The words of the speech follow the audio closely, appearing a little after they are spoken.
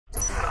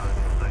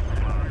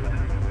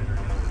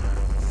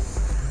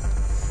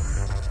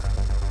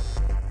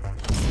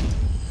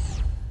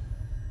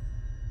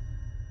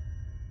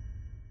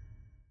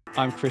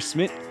I'm Chris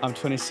Smith, I'm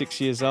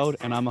 26 years old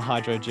and I'm a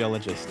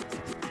hydrogeologist.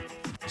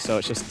 So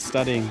it's just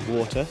studying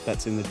water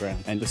that's in the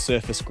ground and the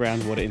surface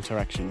groundwater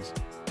interactions.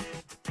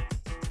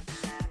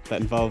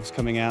 That involves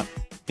coming out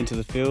into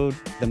the field.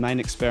 The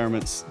main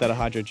experiments that a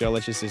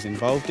hydrogeologist is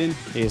involved in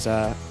is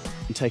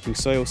taking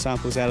soil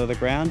samples out of the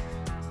ground,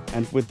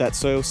 and with that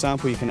soil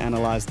sample you can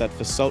analyse that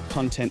for salt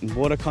content and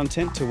water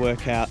content to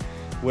work out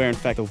where in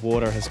fact the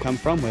water has come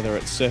from, whether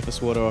it's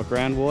surface water or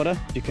groundwater.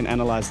 You can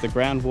analyse the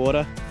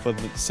groundwater for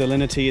the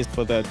salinity,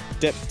 for the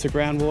depth to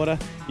groundwater.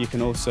 You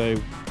can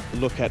also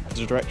look at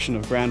the direction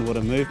of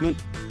groundwater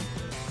movement.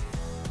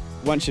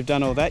 Once you've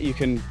done all that, you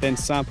can then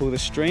sample the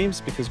streams,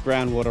 because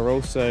groundwater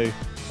also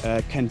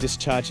can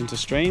discharge into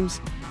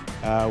streams.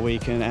 We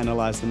can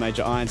analyse the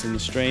major ions in the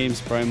streams: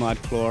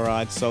 bromide,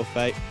 chloride,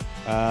 sulphate.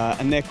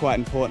 And they're quite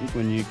important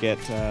when you get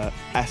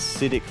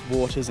acidic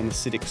waters and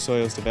acidic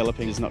soils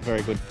developing. It's not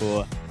very good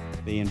for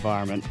the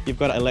environment. You've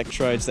got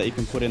electrodes that you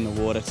can put in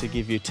the water to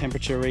give you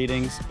temperature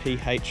readings,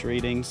 pH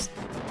readings.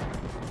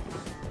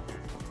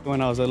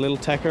 When I was a little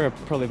tacker,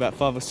 probably about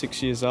 5 or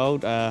 6 years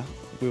old,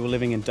 we were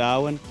living in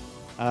Darwin,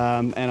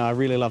 and I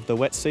really loved the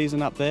wet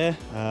season up there.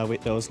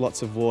 There was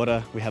lots of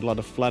water, we had a lot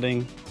of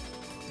flooding,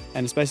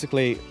 and it's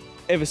basically,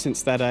 ever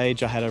since that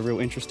age, I had a real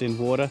interest in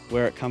water,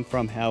 where it come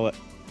from, how it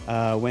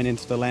went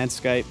into the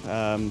landscape,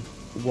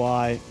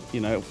 why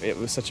it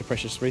was such a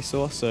precious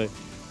resource. So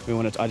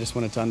I just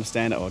wanted to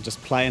understand it, or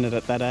just play in it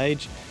at that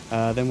age.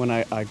 Then when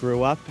I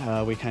grew up,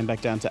 we came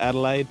back down to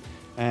Adelaide,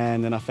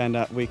 and then I found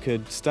out we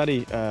could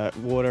study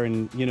water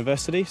in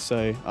university.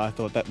 So I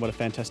thought that what a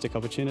fantastic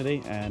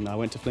opportunity, and I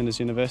went to Flinders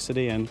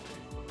University and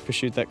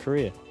pursued that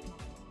career.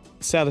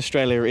 South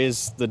Australia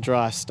is the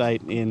driest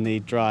state in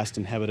the driest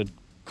inhabited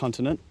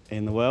continent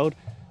in the world,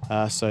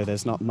 so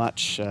there's not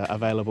much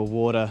available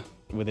water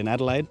within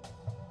Adelaide.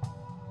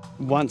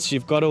 Once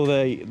you've got all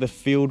the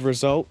field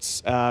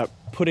results,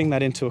 putting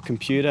that into a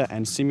computer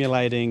and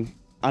simulating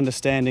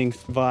understanding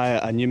via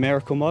a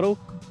numerical model.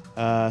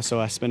 So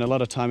I spend a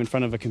lot of time in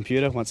front of a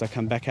computer once I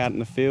come back out in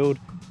the field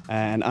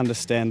and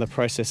understand the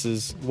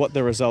processes, what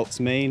the results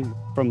mean.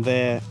 From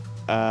there,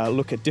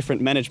 look at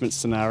different management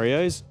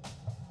scenarios.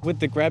 With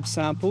the grab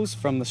samples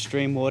from the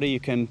stream water, you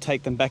can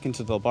take them back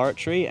into the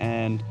laboratory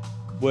and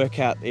work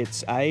out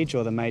its age,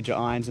 or the major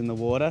ions in the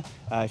water.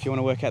 If you want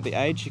to work out the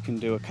age, you can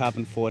do a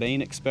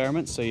carbon-14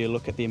 experiment, so you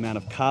look at the amount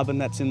of carbon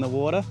that's in the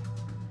water.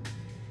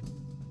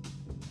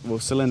 Well,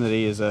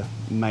 salinity is a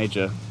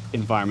major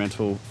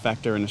environmental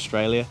factor in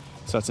Australia,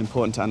 so it's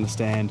important to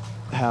understand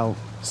how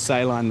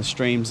saline the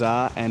streams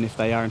are, and if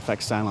they are in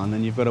fact saline,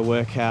 then you've got to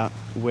work out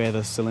where the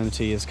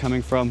salinity is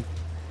coming from.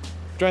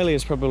 Australia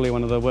is probably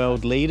one of the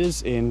world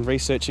leaders in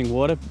researching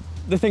water.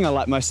 The thing I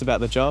like most about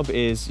the job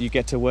is you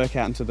get to work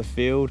out into the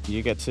field,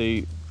 you get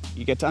to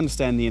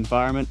understand the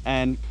environment,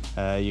 and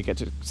you get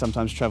to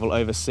sometimes travel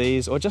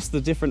overseas or just the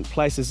different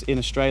places in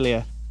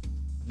Australia.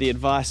 The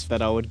advice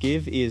that I would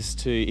give is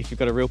if you've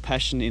got a real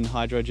passion in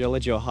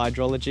hydrogeology or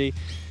hydrology,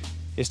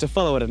 is to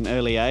follow it at an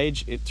early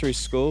age. Through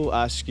school,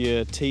 ask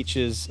your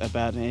teachers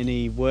about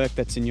any work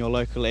that's in your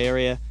local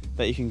area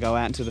that you can go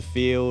out into the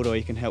field, or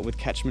you can help with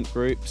catchment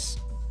groups,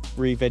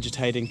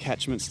 revegetating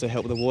catchments to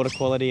help with the water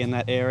quality in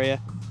that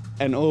area.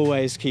 And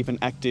always keep an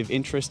active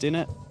interest in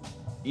it.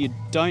 You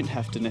don't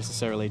have to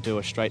necessarily do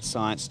a straight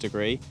science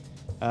degree.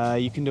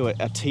 You can do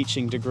a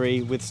teaching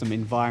degree with some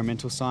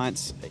environmental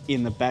science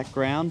in the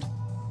background.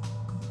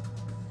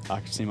 I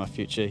can see my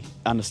future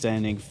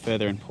understanding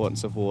further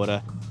importance of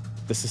water,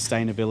 the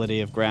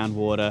sustainability of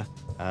groundwater,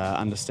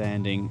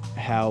 understanding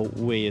how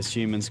we as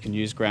humans can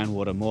use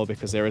groundwater more,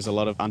 because there is a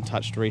lot of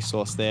untouched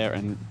resource there,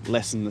 and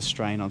lessen the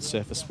strain on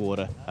surface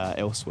water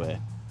elsewhere.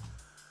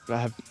 I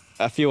have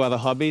a few other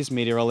hobbies.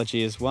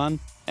 Meteorology is one,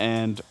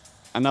 and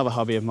another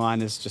hobby of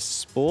mine is just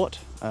sport.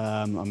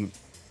 I'm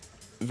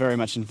very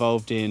much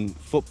involved in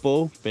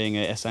football, being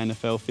a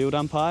SANFL field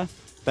umpire.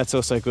 That's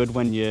also good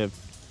when you're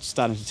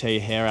starting to tear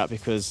your hair out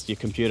because your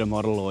computer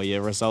model or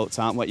your results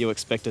aren't what you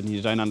expected and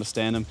you don't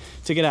understand them.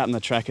 To get out on the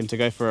track and to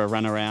go for a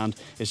run around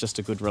is just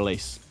a good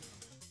release.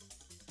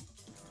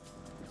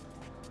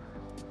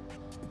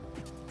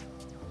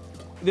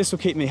 This will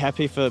keep me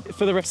happy for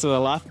the rest of the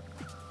life.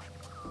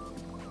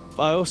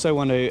 I also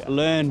want to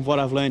learn what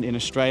I've learned in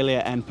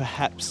Australia and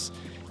perhaps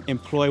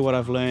employ what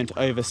I've learned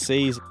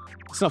overseas.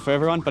 It's not for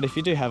everyone, but if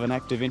you do have an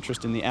active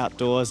interest in the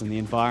outdoors and the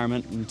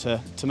environment, and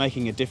to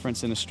making a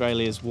difference in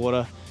Australia's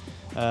water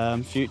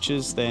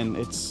futures, then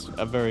it's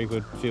a very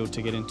good field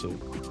to get into.